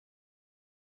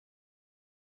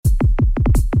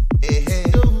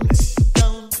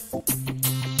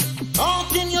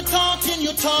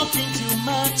you're talking too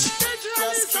much.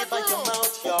 Just keep out your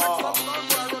mouth, y'all.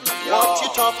 What you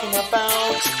talking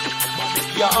about?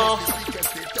 Y'all.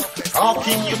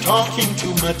 You're talking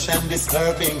too much and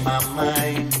disturbing my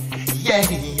mind. Yeah,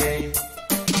 yeah.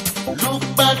 Look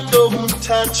but don't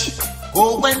touch.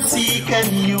 Go and seek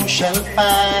and you shall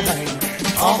find.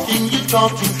 You're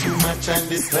talking too much and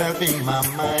disturbing my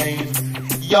mind.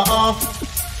 Yeah.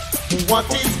 What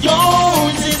is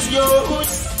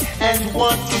yours, and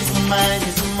what is mine.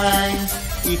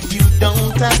 If you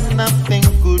don't have nothing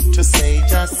good to say,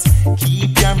 just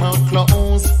keep your mouth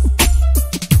closed.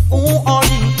 Who are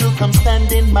you to come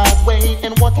stand in my way,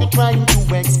 and what you're trying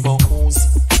to expose?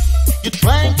 You're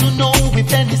trying to know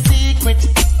if any secret,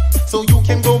 so you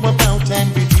can go about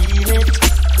and reveal it.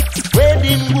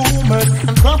 Spreading rumors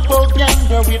and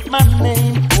propaganda with my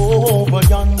name over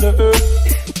yonder.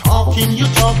 You're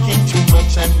talking too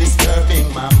much and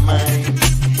disturbing my mind.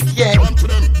 Yeah.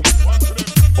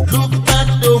 Look back,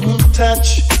 don't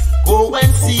touch. Go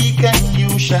and seek and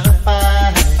you shall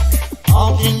find.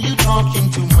 You're talking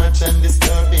too much and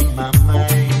disturbing my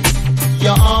mind.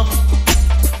 Yeah.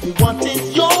 What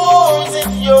is yours,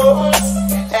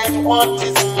 and what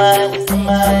is mine.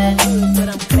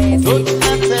 Don't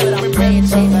tell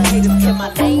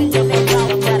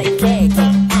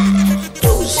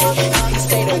me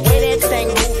stay the way that thing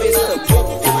move is the book.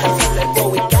 But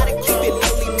we gotta keep it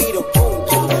fully me the boom.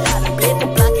 Gotta bet the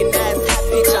block and that's hot,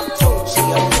 bitch. I'm Tunchi,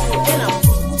 and I'm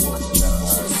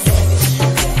savage.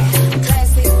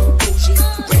 Classy, bougie,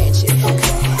 ratchet,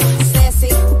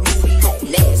 sassy, moody,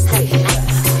 nasty,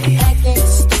 acting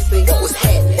stupid. What was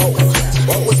happening?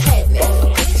 What was happening?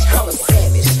 Bitch, I'm a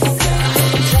savage.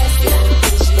 Classy,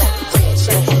 bougie,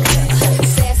 ratchet,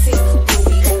 sassy,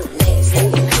 moody, nasty.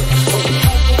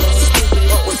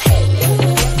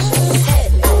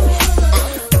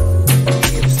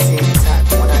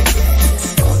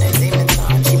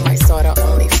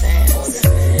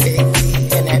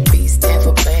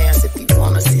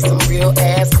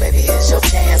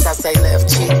 Say left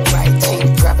cheek, right cheek,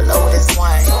 drop it low this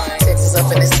wine. Texas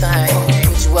up in this thing,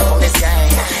 put you up on this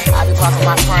game. I be parking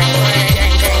my frame,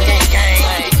 gang, gang, gang,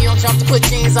 gang. If you don't jump to put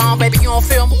jeans on, baby, you don't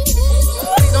feel me.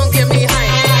 Please don't give me hype.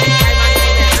 Write my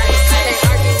name in ice. Can't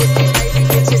argue with these lazy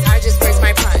bitches, I just raise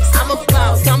my price. I'm a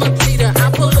boss, I'm a leader. I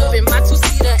pull up in my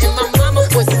two-seater, and my mama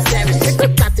was a savage. Pick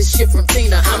up got this shit from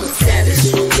Tina, I'm a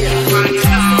savage.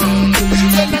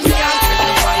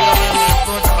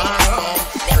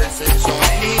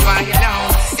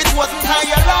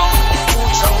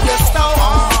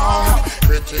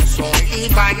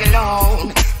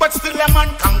 Alone, but still a man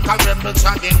conquer rebels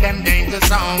and in them danger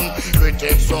zone.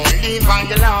 Critics don't leave I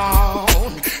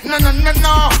alone. No, no, no,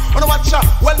 no. Wanna watch out?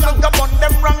 Well, look up on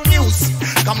them wrong news.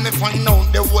 Come me find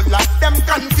out the whole lot them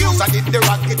confused. I did the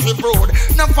rocket road.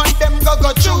 None of them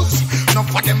go choose. None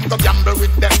of them go gamble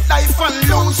with them life and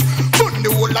lose. But the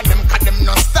whole of them cause them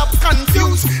not stop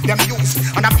confused. Them use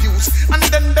and abuse and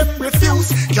then them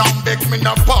refuse. Can't beg me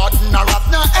no pardon or have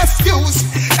no excuse.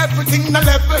 Everything na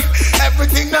level,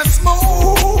 everything na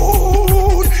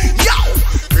smooth. Yo,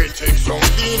 critics don't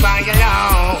leave I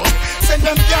alone. Send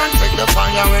them can't take the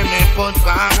fire when they put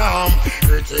fire on.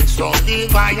 Critics don't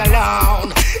leave I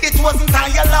alone. It wasn't I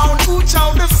alone who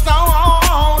chose the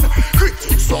stone.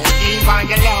 Critics don't leave I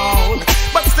alone.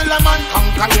 But still a man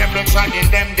conquer every trial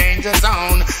in them danger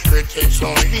zone. Critics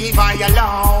don't leave I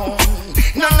alone.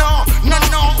 No, no, no,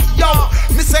 no, yo.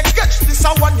 Me say catch this a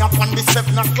one up on the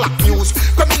 7 o'clock news.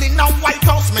 Kremlin and White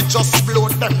House me just blow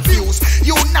them views.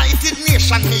 United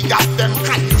Nations me got them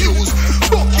confused.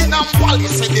 Buckingham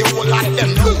Palace say the whole of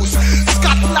them lose.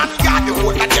 Scotland Yard the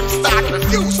whole of them start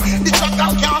refuse. The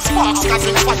jungle can't sparks cause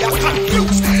in fire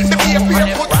confused. The beer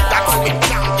put that we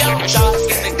can't get the shoes.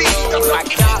 The eagle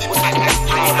like that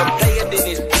all the player did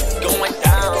is going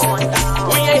down.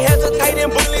 We ain't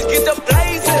hesitating, bullies get the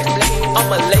blazing.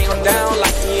 I'ma lay him down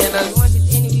like he in a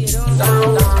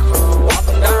down. Walk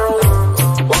him down,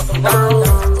 walk him down,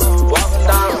 walk him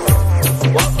down,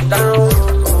 walk him down,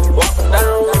 walk him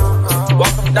down,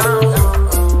 walk him down,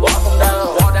 walk him down.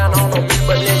 Walk down on him,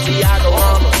 Balenciaga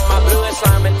armor. My blood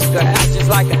slimy nigga act just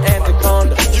like an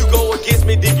anaconda. You go against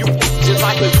me, then you just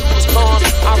like a used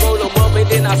corner. I roll him up and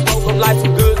then I smoke him like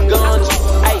some good guns.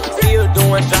 Hey, still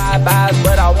doing drive-bys,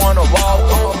 but I wanna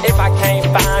walk on. If I can't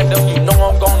find them, you know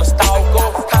I'm gonna stalk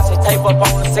them. Cause tape up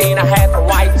on the scene, I had the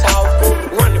white talk.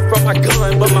 Running from my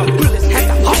gun, but my bullets had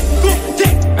to hold.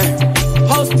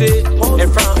 Posted in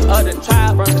front of the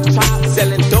tribe,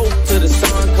 selling dope till the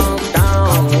sun comes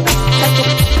down.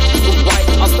 White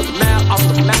off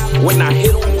the map, when I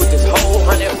hit him with this whole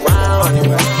 100 round.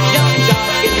 Young jock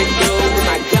in the good with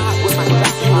my job,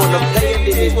 you wanna play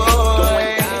this, going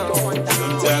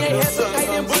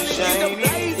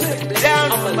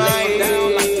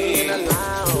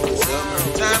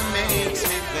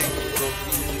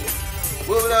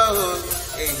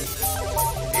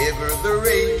the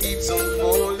rain keeps on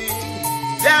falling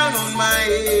down on my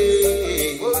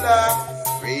head. Hold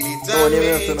up. Rainy time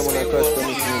makes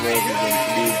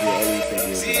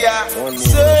me see ya,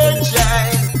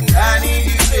 sunshine. I need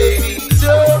you, baby,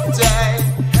 sometime.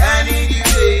 I need you,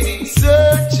 baby,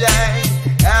 sunshine.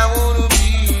 I wanna be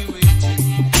with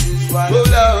you.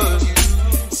 Hold up.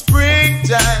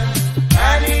 Springtime.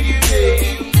 I need you, baby.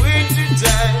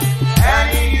 Wintertime. I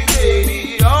need you, baby.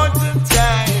 Autumn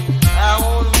time. I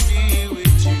wanna be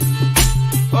with you.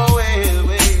 Oh, well,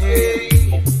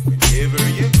 whenever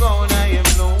you're gone, I am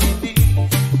lonely.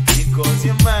 Because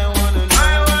you're my one and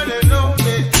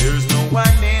only. There's no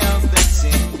one else that's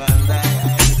in my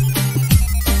life.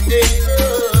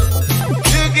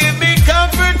 You give me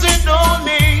comfort and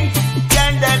only.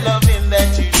 And that loving that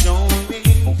you show me.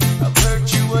 A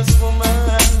virtuous woman,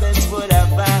 that's what I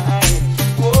find.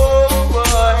 Oh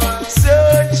boy,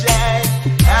 sunshine.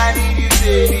 I need you,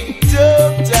 baby,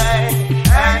 tough time.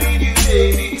 I need you,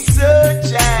 baby,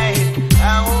 sunshine. I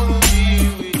wanna be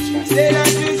with you. Said I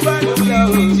just wanna be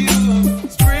with you.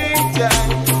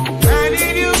 Springtime. I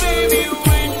need you, baby,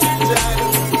 wintertime.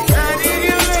 I need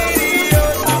you, baby,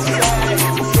 autumn time.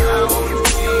 I wanna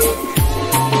be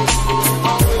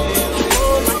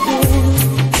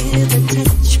Is the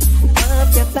touch of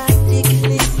your body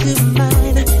connect to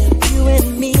mine? You and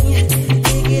me,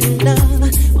 making love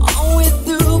all way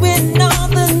through and all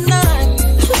the night.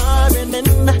 I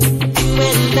remember you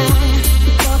and I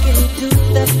walking through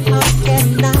the park at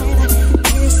night.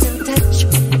 Kiss and touch,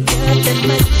 got that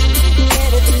much.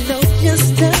 Let it flow, just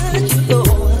touch, go.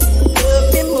 Love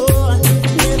me more,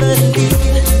 never leave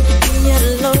me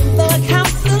alone. The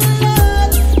house of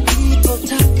love. People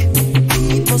talk,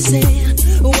 people say,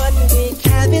 what we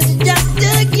have is just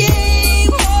a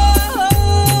game. Oh,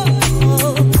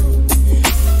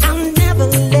 I'll never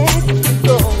let you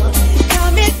go.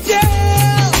 Come here,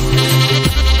 girl.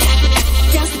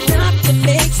 Just not to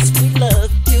make sweet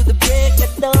love till the break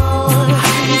of dawn.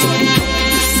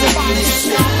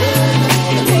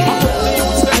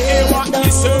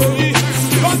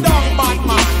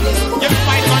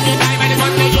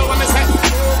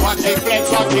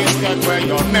 Where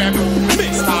your neck,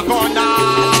 Mr. Gunner,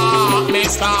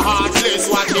 Mr. Heartless,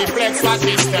 watch the flex, watch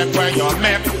the step where your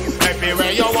neck.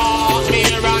 Everywhere you walk,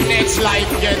 here and next life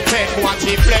get take. Watch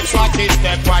the flex, watch the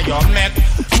step where your neck.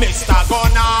 Mr.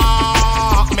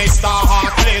 Gunner, Mr.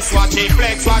 Heartless, watch the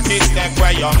flex, watch the step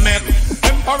where your neck.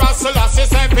 Emperor Selassie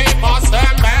say people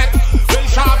them met. Will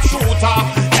sharp shooter,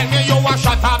 tell you a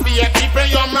shot up, be a people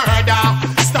you murder.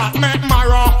 Start make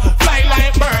marrow, fly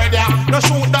like bird, yeah. No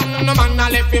shoot down no man, I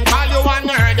left him call you a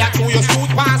nerd, yeah. To you shoot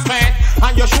past head,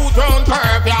 and you shoot round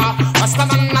curve, yeah. What's the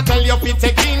man I tell you fi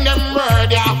taking them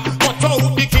word, yeah. Cut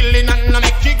out the killing and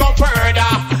make you go further.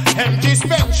 Empty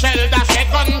spent shell, dash a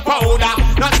gunpowder.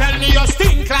 Now tell me you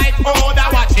stink like powder.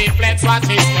 Watch it flex, watch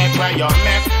it step where you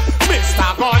left. Mr.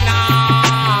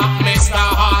 Gunner, Mr.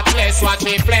 Heartless, watch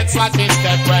it flex, watch it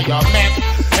step where you met.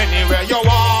 Anywhere you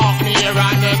walk, near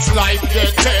and next life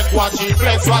get take. Watch it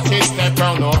flex, watch it step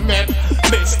round no met.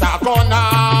 Mr.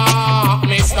 Gunner,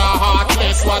 Mr.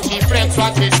 Heartless, watch it flex,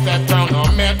 watch it step round no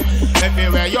met.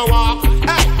 Everywhere you walk,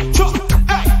 hey,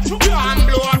 you can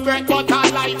blow a breath, but a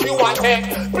life you want take.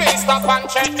 Please stop and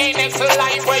check the next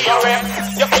life where you're at.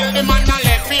 You feel the man and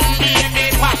left him be a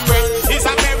bit pampered. It's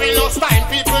a very lost time,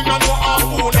 people don't know how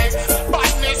who next.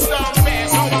 Badness don't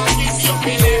mess, no one gives you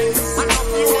feeling. And if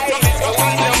you want to make your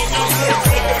one down,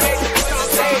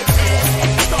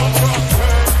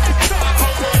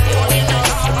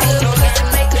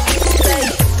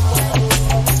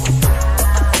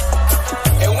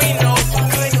 and we know some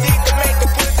good things to make a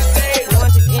pussy say.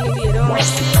 Want your enemy at all.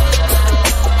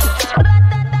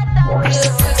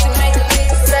 Pussy make a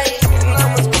nigga say.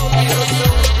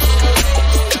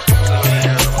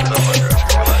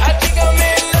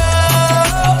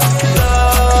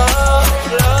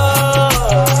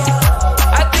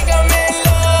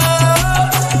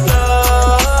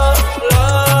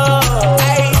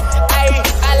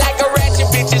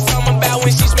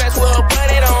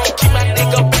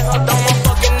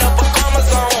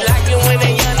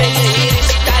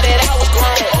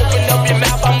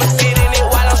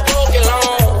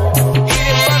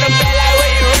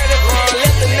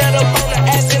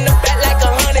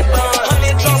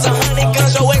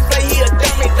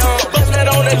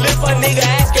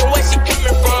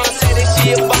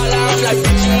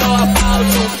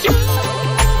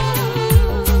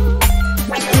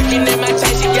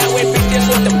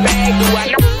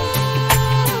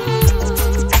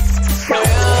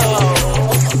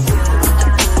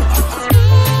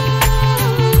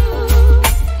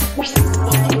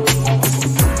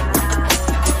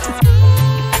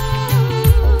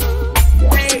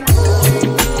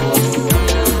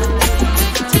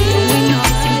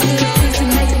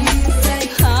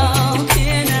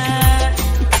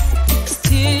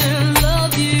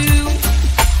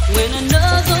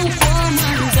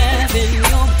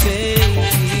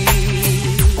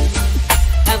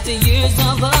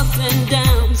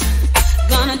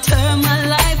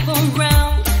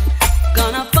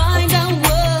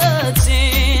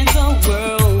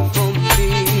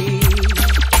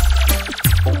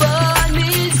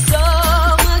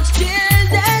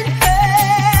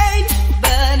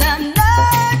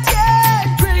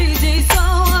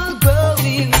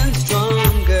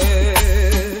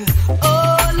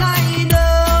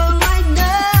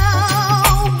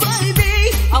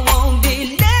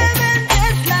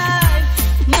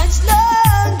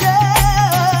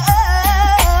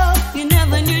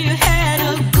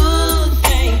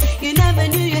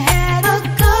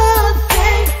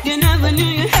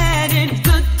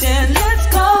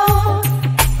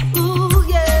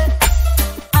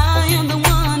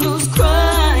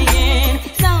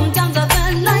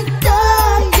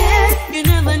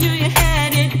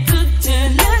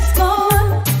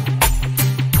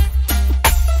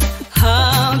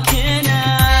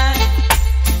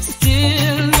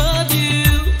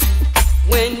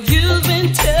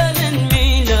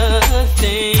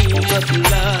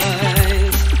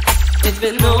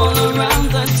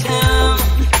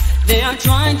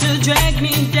 drag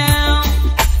me down.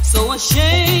 So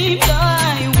ashamed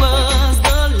I was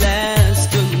the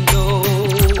last to know.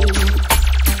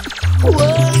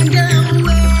 Wonder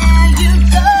where you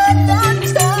got that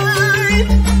time,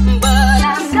 but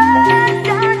I'm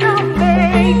gonna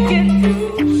make it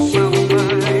through my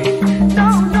mind.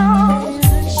 Don't know.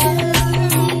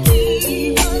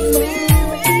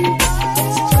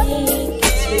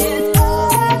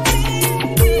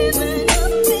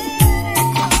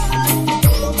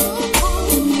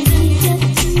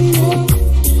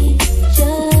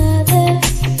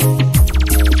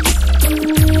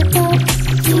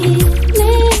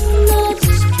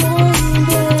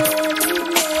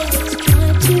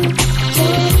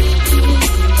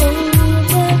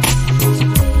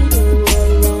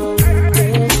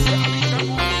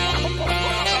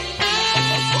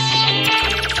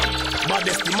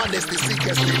 Modesty,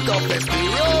 sickest, the toughest, the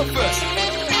roughest.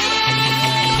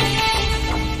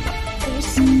 There's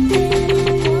something I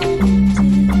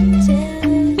want to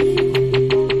tell you.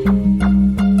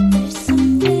 There's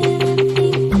something I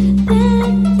think that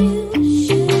you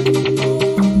should know.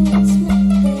 It's not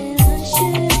that I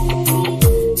should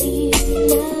really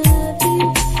love you.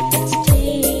 Let's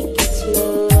take it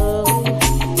slow.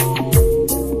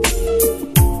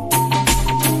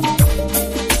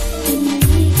 When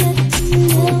we get to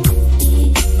know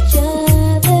each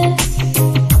other,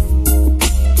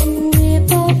 and we're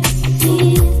both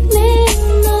feeling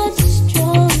much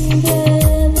stronger,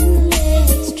 then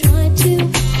let's try to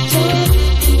talk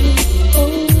it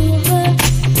over.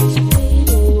 Let's wait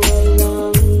a while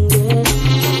longer.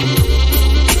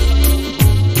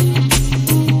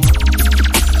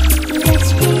 Let's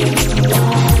wait a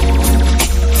while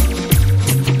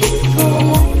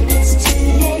before it's too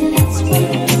late. Let's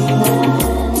wait a while.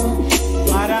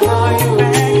 Matter how you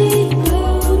act,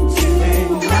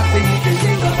 ain't nothing you can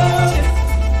do about it.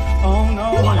 Oh no,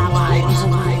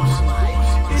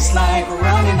 it's like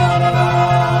running out of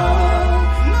love.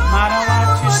 Matter what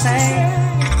you say,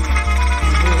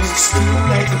 it's too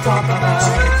late to talk about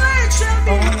it.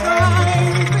 Oh yeah,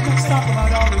 let's talk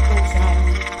about all that goes on.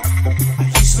 I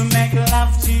used to make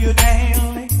love to you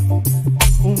daily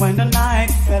when the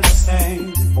night fell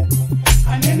asleep.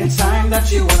 And anytime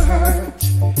that you were hurt,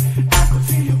 I could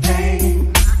feel your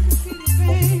pain.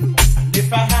 And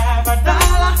if I have $1,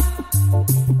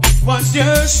 it was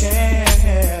your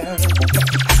share.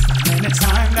 And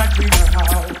anytime that we were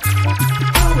out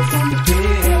from the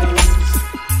bills.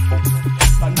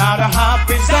 But now the harp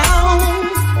is down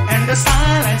and the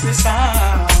silence is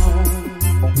sound.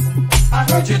 I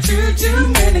heard you too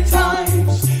many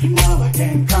times. Now I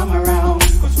can't come around,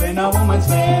 'cause when a woman's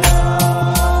better,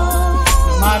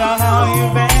 no matter how you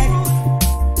beg,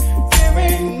 there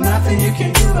ain't nothing you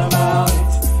can do about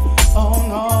it. Oh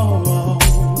no,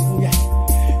 yeah.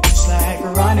 It's like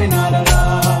running out of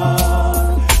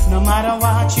love. No matter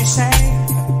what you say,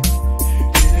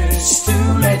 it's too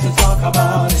late to talk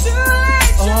about it.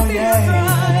 Oh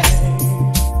yeah,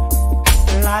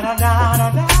 la da da da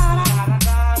da,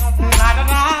 la da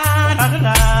da da da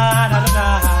da da da.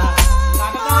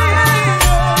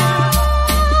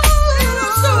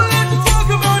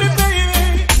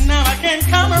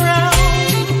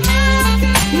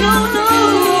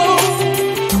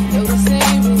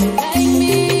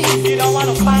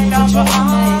 Find out your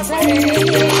heart,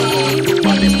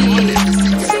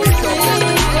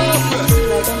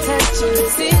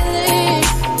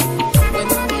 When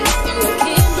I'm with you, I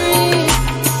can't breathe.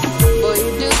 Boy, you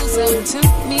do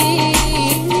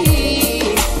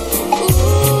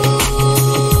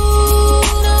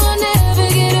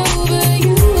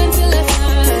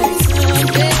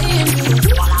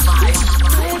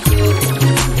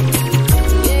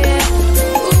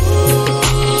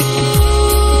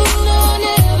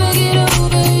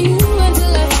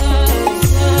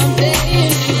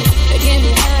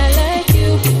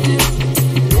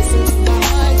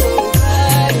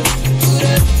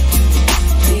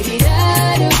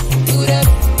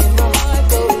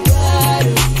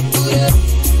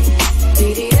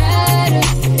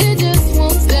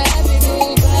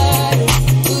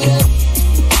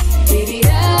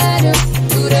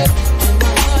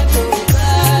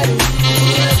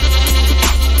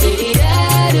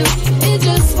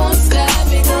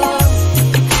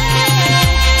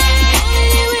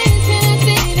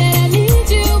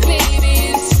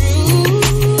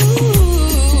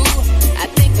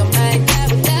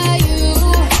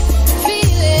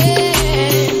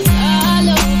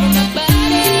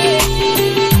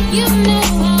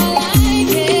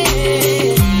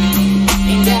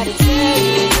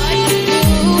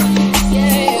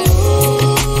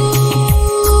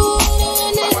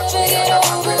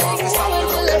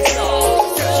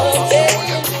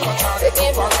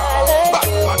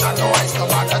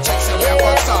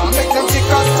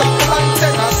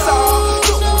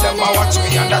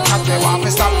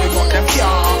to stop me, but them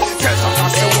can't. Tell some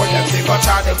fast say what them figure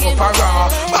charge them for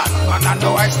para. Bad man and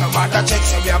no ice, no matter check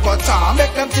say we a got time.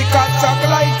 Make them tick and talk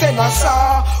like ten a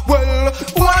saw. Well,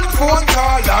 one phone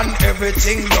call and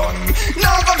everything done.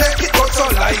 Now go make it go so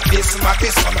like this, Matty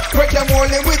son. Break them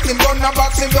only with him, gun and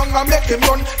box him down and make him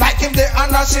run like him the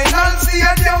National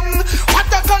Stadium. What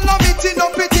a calamity,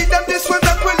 no pity them this way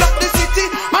make we lock the city.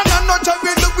 And I know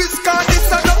Jerry Lewis can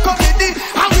this and no comedy.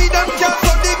 And we them can't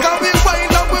so they can we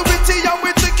wild and we witty and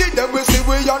we tricky. Then we see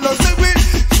we and no see we.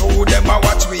 So them a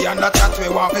watch we and a chat we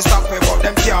want to stop we but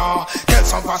them can't. Tell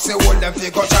some passy hold them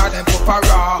figure charge them for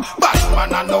para. Bad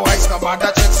man and no ice no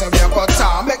matter check say we a got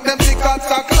time. Make them tick and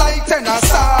talk like ten a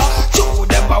star. So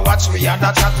them a watch we and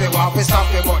a chat we want to stop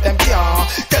we but them can't.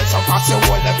 Tell some passy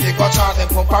hold them figure charge them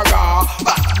for para.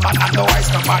 Bad man and no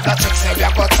ice no matter check say we a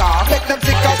got time. Make them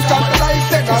tick and talk like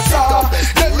ten a star.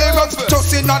 The lyrics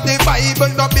just in the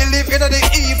Bible, no believe in the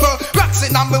evil. Rocks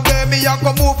in me way me a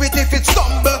go move it if it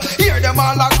stumble. Hear them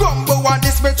all a grumble and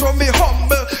this me throw me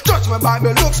humble. Judge me by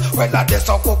me looks, well I this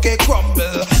a cookie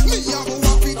crumble. Me a go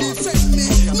up with defend me.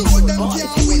 No them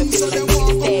can't win so they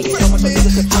won't confess me.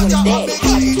 And I have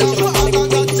me guide and father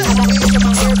God tell me.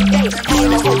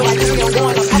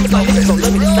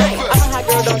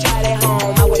 Don't try that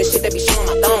home. I wear the shit that be showing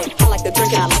my thumb. I like to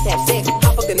drink and I like to have sex.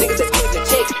 I fuck the niggas that's kids and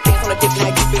chicks. Dance on a dick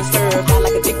like you been served. I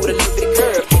like a dick with a little bit of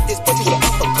curve. Hit this pussy, get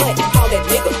off a cut. Call that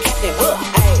nigga Captain Hook.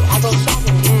 Ayy, I go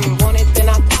shopping. Want it, then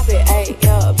I cop it. Ayy,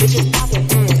 yeah, bitches poppin'.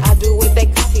 I do what they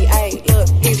copy. Ayy, look,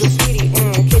 he's a sweetie.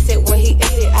 Kiss it when he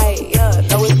eat it. Ayy, yeah,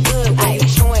 know it's good. Ayy,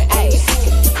 showing. Ayy,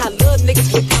 I love niggas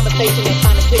with conversation and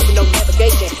find a clip with no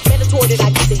navigation. Metator that I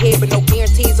get the head, but no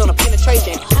guarantees on a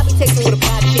penetration. I be texting with a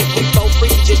body chick. We both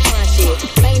free, just trying shit.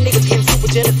 Main niggas getting super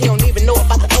jealous, he don't even know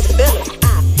about the other fellas.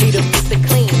 I need a Mr.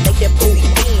 Clean, make that booty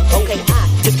clean. Okay, I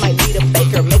just might need a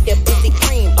baker, make that pussy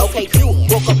cream. Okay, you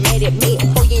woke up mad at me,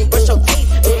 oh you ain't brush your teeth.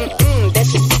 That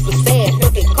shit super sad,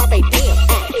 looking carpe diem.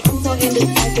 I'm so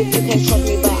indecisive, you can't trust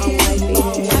me, but I'm like this.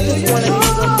 I just wanna be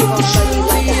gon' be gon' show you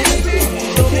like I'm like this.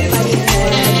 Do me like it's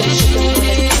hard, I got shit on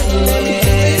the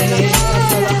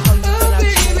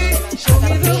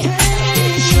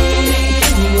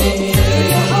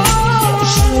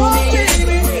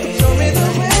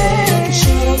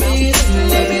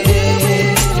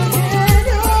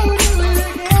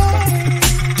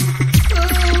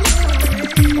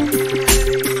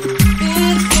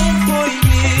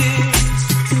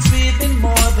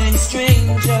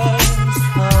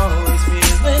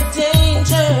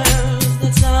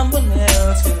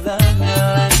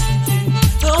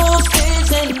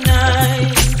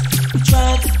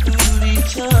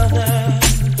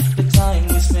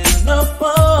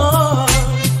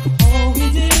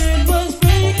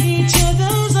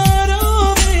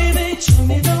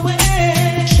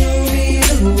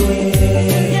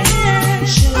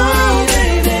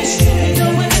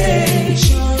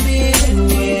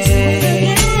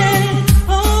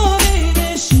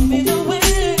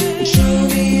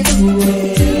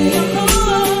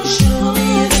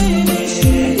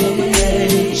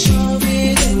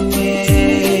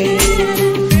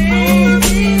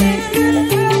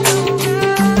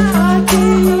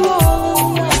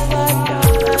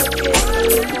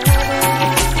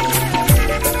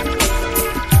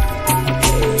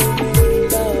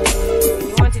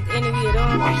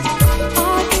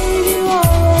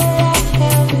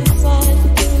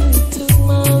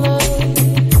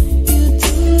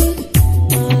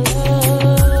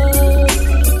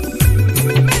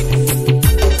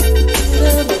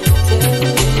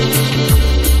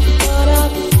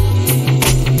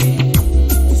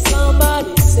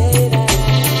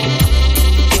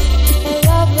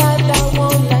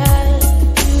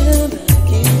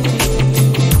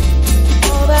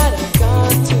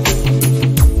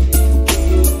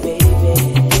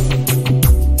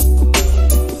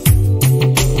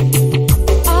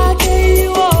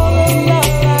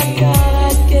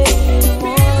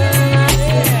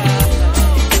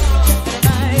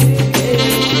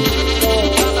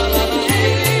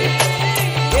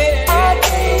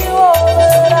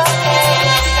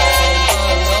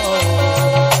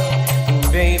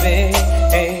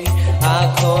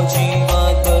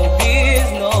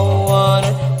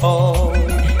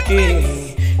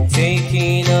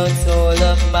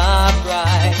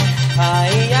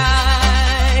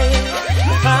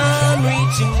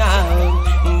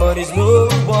but there's no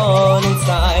one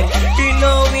inside. You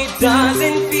know it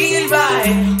doesn't feel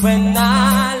right when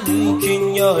I look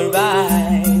in your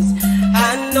eyes.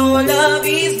 I know love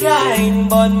is blind,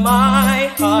 but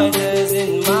my heart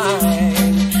doesn't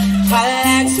mind. I'll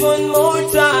ask one more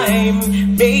time,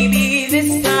 baby, this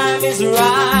time is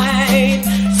right.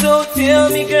 So tell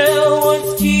me, girl, what's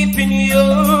keeping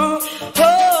your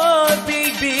heart,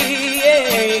 baby.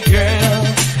 Hey, girl,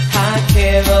 I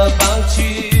care about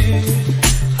you.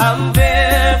 I'm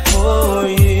there for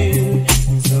you.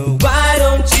 So why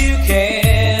don't you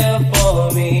care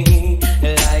for me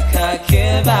like I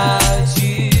care about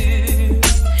you?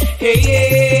 Hey,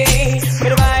 hey,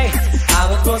 but I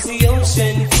would cross the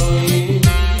ocean for you.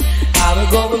 I would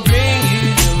go and bring you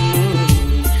the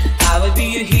moon. I would be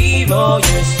your hero,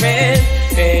 your strength,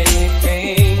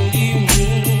 anything you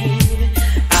need.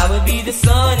 I would be the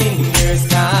sun in your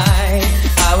sky.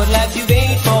 I would let you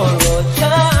wait for all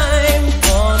time,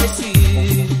 promise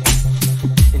you.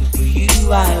 And for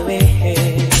you I wait.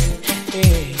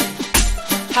 Hey.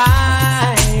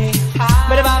 Hi,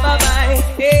 bye bye bye bye.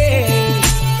 Hey,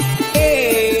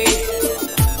 hey.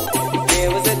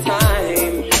 There was a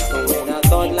time when I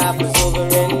thought life was over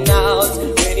and out.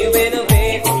 When you went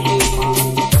away from me,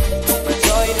 my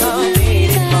joy now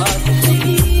made it possible.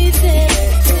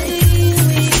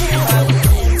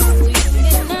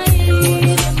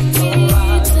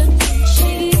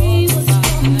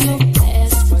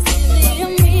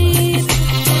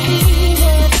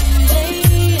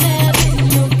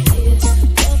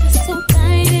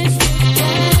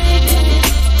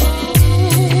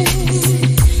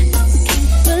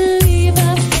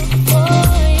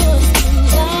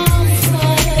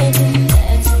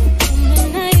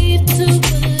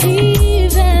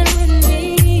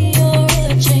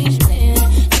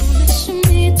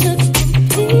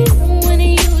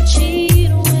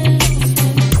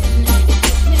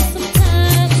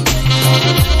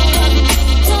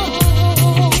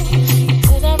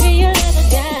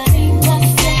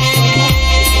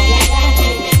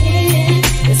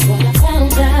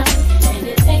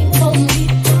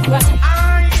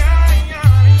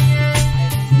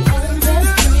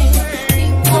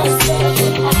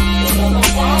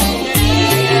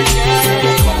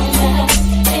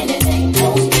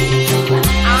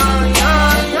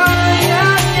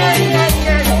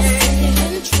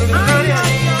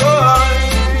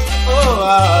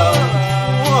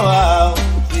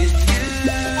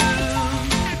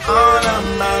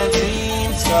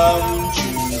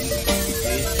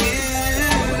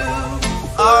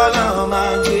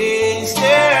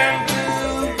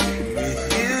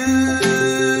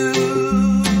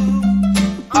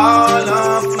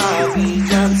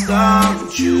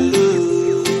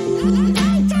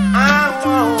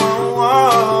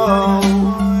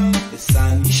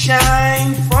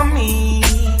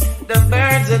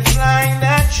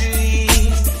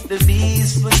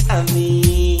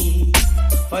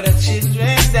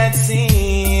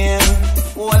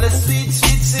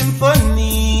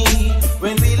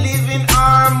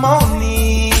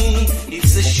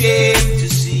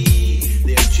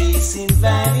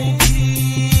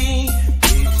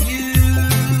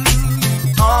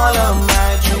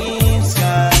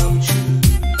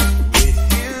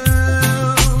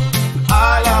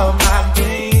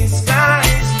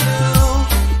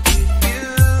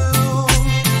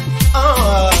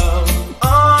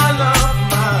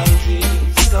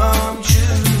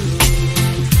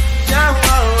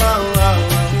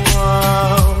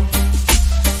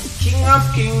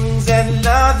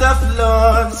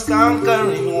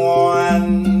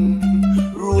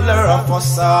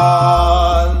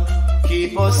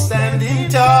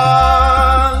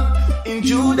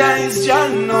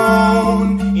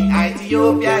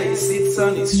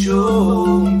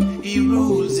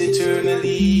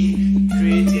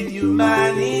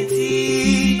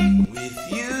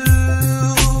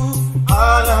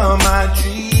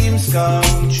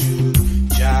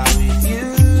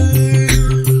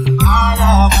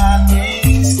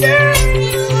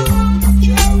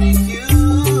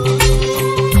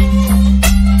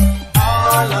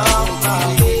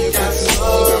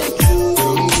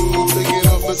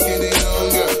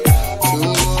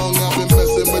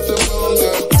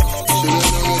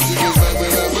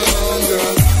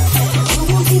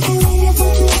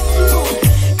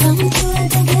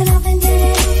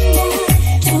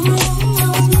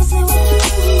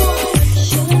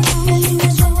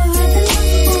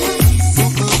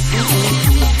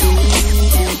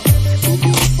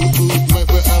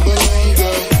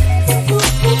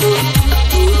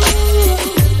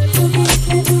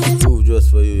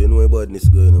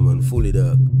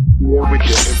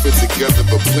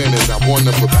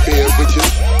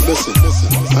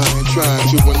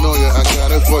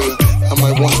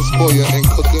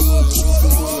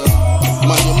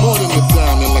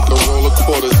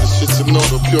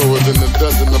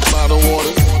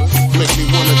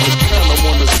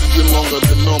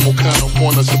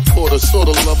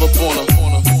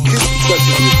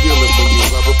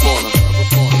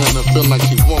 Feel like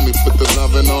you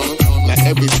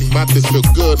about this feel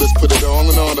good, let's put it all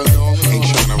in order. Ain't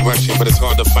trying to rush it, but it's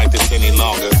hard to fight this any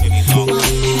longer. I ain't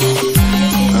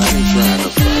trying to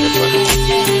fight it, but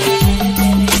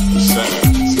I'm sad.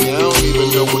 See, I don't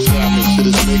even know what's happening. Shit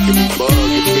is making me bug.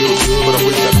 It feels good, but I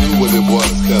wish I knew what it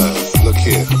was. Cause, look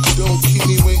here. Don't keep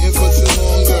me waiting for too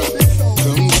long, girl.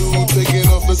 Come through, taking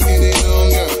off the skinny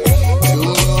longer. Too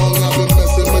long, I've been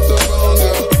messing with the wrong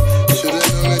girl. Should've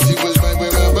known that you was right where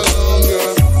I belong,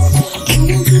 girl.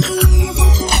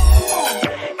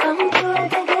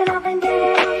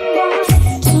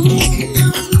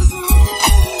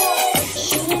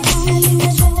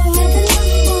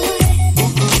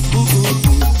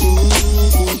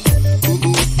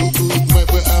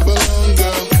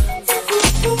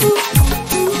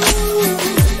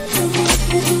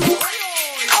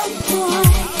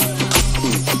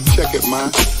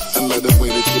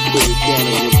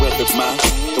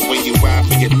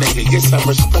 Yes, I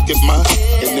respect it, ma.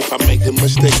 And if I make a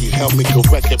mistake, you help me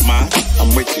correct it, ma.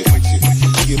 I'm with you.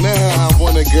 You know how I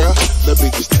want it, girl. Let me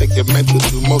just take your mental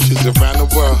through motions around the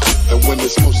world. And when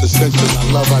it's most essential, I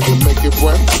love how you make it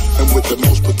work. And with the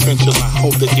most potential, I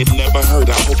hope that you never hurt.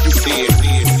 I hope you see it.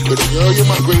 But girl, you're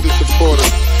my greatest supporter.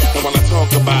 And when I talk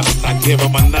about it, I give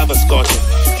them another scorcher.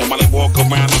 And while I walk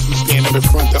around, we standing in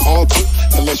front of the altar.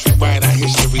 Unless we write our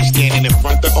history, standing in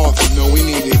front of the author. No, we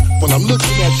need it. When I'm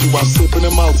looking at you, I sip in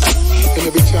the mouth. And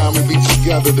every time we be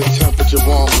together, the temperature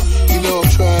warmer. You know I'm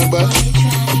trying, but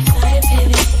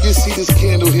you see this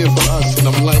candle here for us, and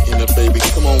I'm lighting it, baby.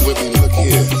 Come on with me, look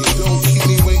here. Don't keep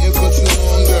me waiting for too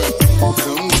long, girl.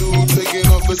 Come through, taking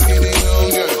off the skinny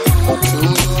longer. Too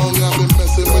long, I've been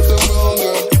messing with the wrong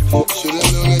girl. Should've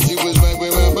known that you was right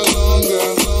where I belong,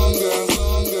 girl.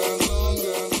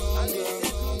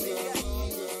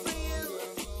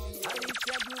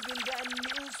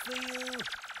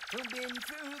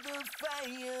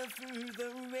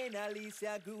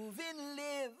 ALICEA grooving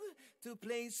live to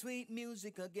play sweet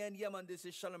music again. Yeah, man, this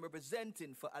is Shalom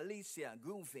representing for ALICEA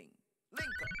grooving. Link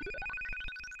up.